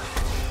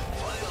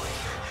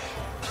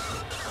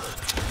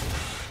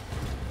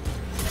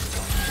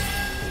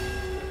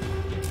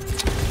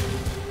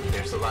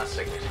 Here's the last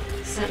signet.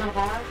 Sentinel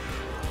bar?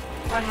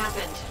 What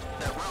happened?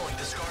 That relic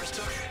the scars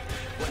took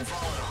went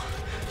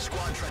volatile.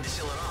 Squad tried to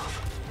seal it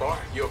off. Bar,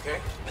 you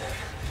okay?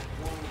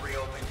 Wound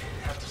reopened.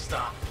 Have to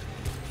stop.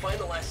 Find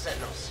the last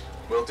sentinels.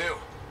 Will do.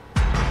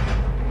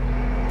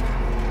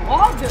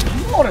 Oh, there's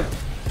more!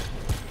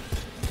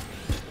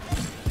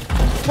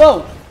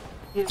 Whoa!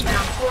 You've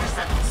found 4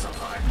 sentinels so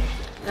far.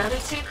 The other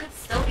 2 could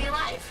still be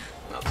alive.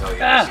 I'll tell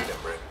you Ah. to see them,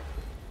 Britt.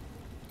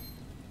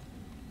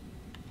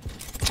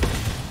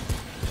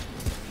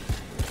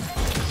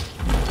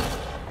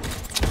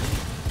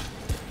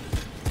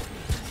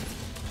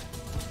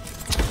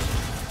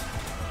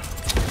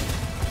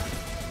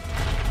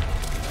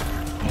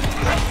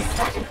 Is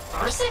that an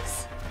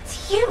R6?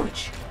 It's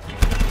huge.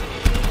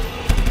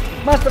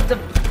 Must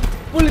have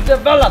fully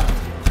developed.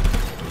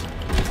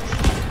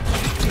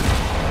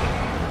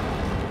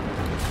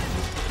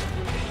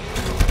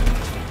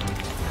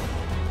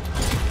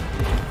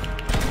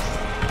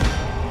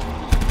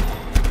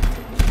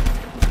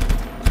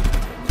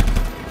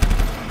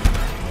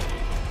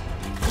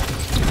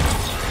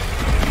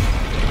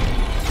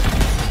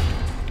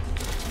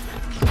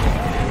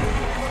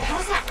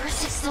 How's that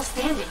R6 still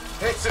standing?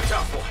 It's a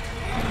tough one.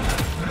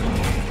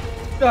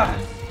 Ah.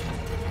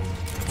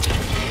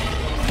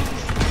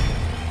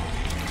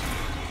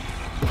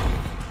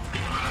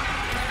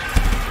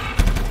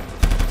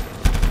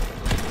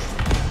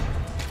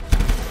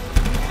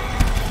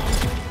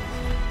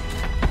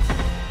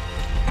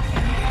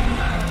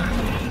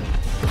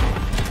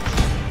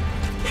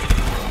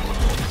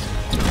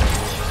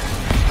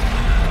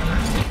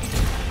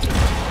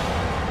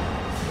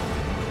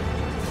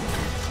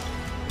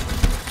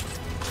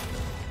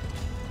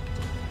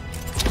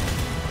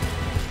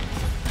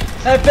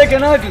 Hey, big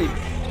and ugly.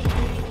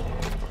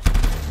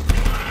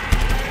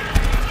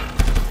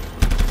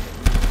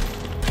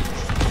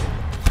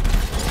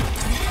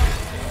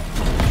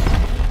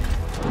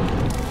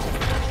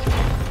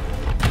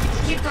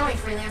 Keep going,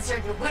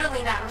 Freelancer. You're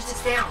whittling that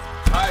R6 down.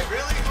 I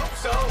really hope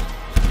so.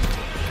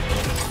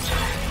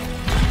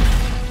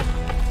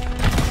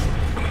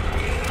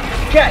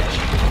 Catch.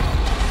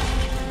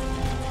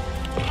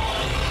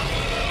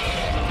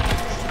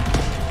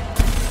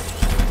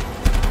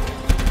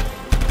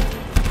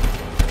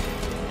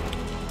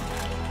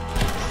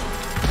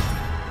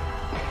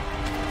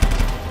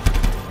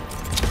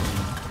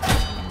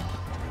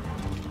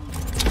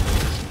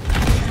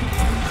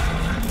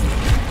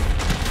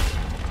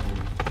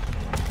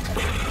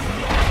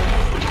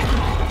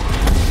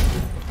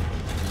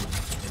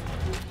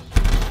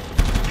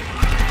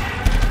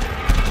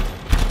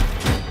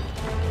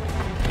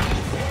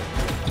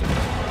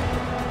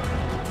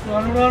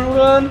 Run, run,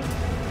 run.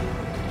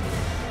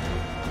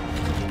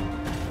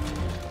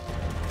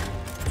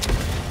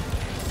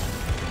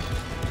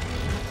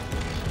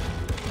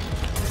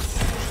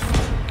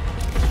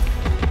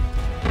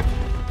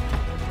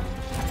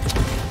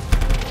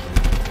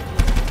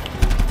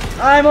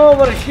 I'm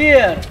over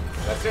here.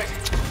 That's it.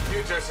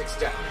 Future 6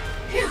 down.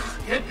 Phew,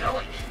 good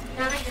going.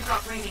 Now that you've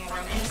got breathing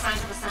room, any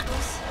signs of the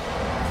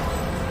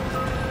sentinels?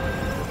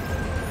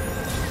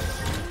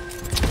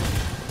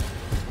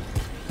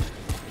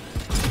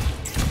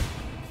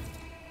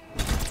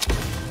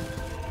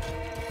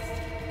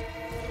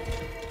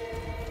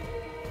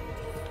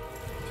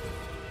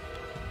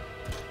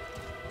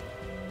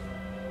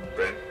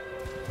 Brent,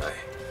 I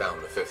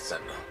found the 5th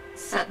sentinel.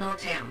 Sentinel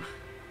Tam.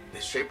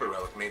 This Shaper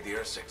relic made the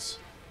Ursix.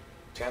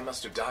 Tam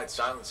must have died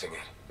silencing it.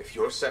 If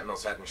your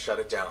sentinels hadn't shut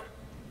it down,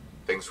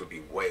 things would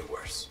be way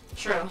worse.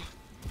 True.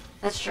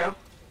 That's true.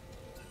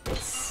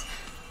 It's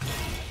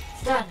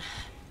done.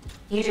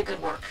 You did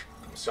good work.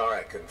 I'm sorry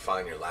I couldn't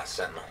find your last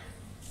sentinel.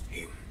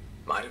 He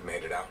might have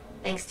made it out.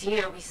 Thanks to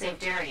you, we saved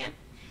Darien.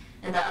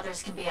 And the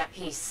others can be at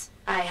peace.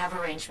 I have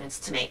arrangements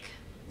to make.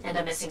 And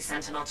a missing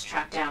sentinel to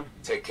track down.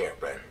 Take care,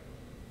 Brent.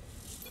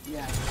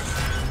 Yeah.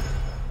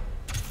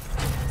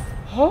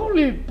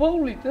 Holy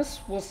moly, this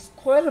was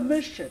quite a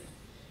mission.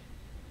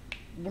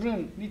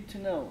 Brilliant, need to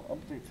know.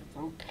 Updated,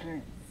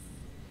 okay.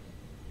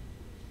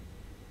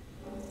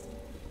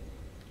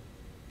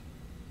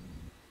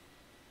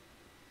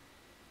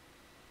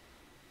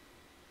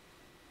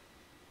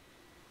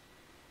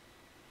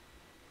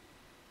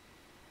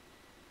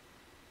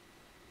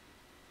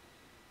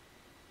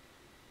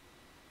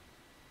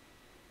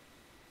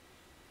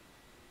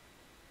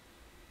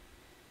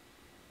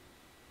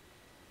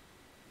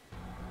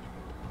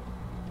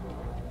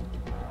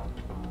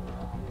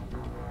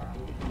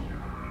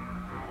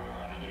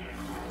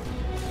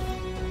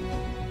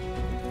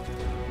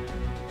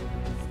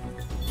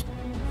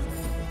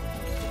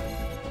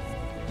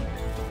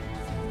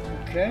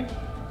 Okay.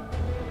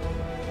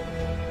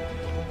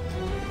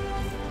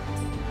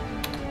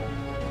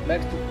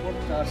 Back to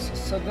Portas.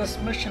 So this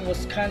mission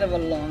was kind of a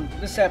long,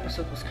 this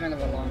episode was kind of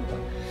a long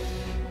one.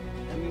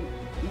 I mean,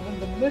 even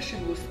the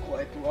mission was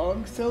quite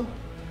long, so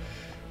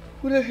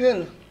who the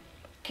hell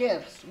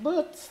cares?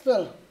 But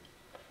still,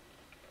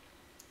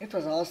 it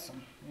was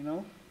awesome, you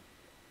know?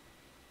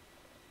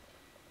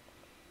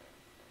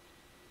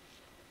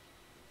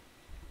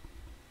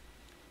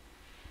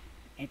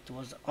 It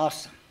was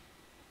awesome.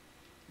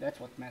 That's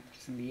what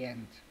matters in the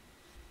end.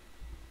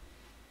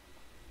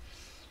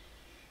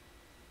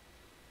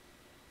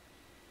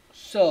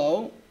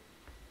 So,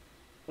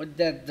 with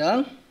that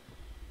done,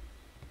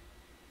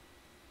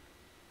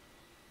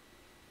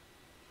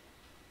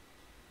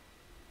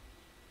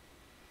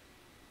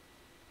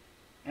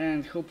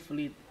 and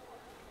hopefully,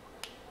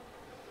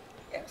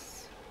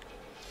 yes.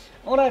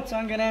 Alright, so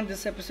I'm gonna end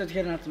this episode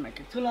here not to make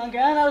it too long,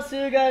 and I'll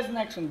see you guys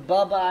next one.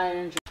 Bye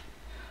bye.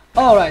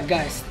 Alright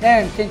guys,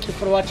 and thank you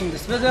for watching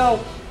this video.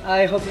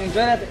 I hope you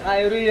enjoyed it.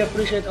 I really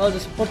appreciate all the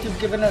support you've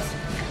given us.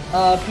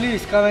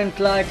 Please comment,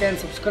 like and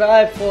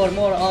subscribe for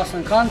more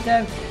awesome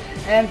content.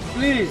 And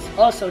please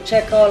also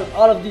check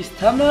all of these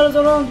thumbnails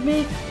around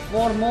me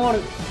for more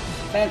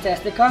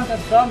fantastic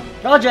content from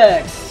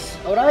projects.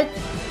 Alright,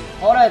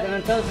 and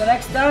until the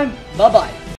next time, bye bye.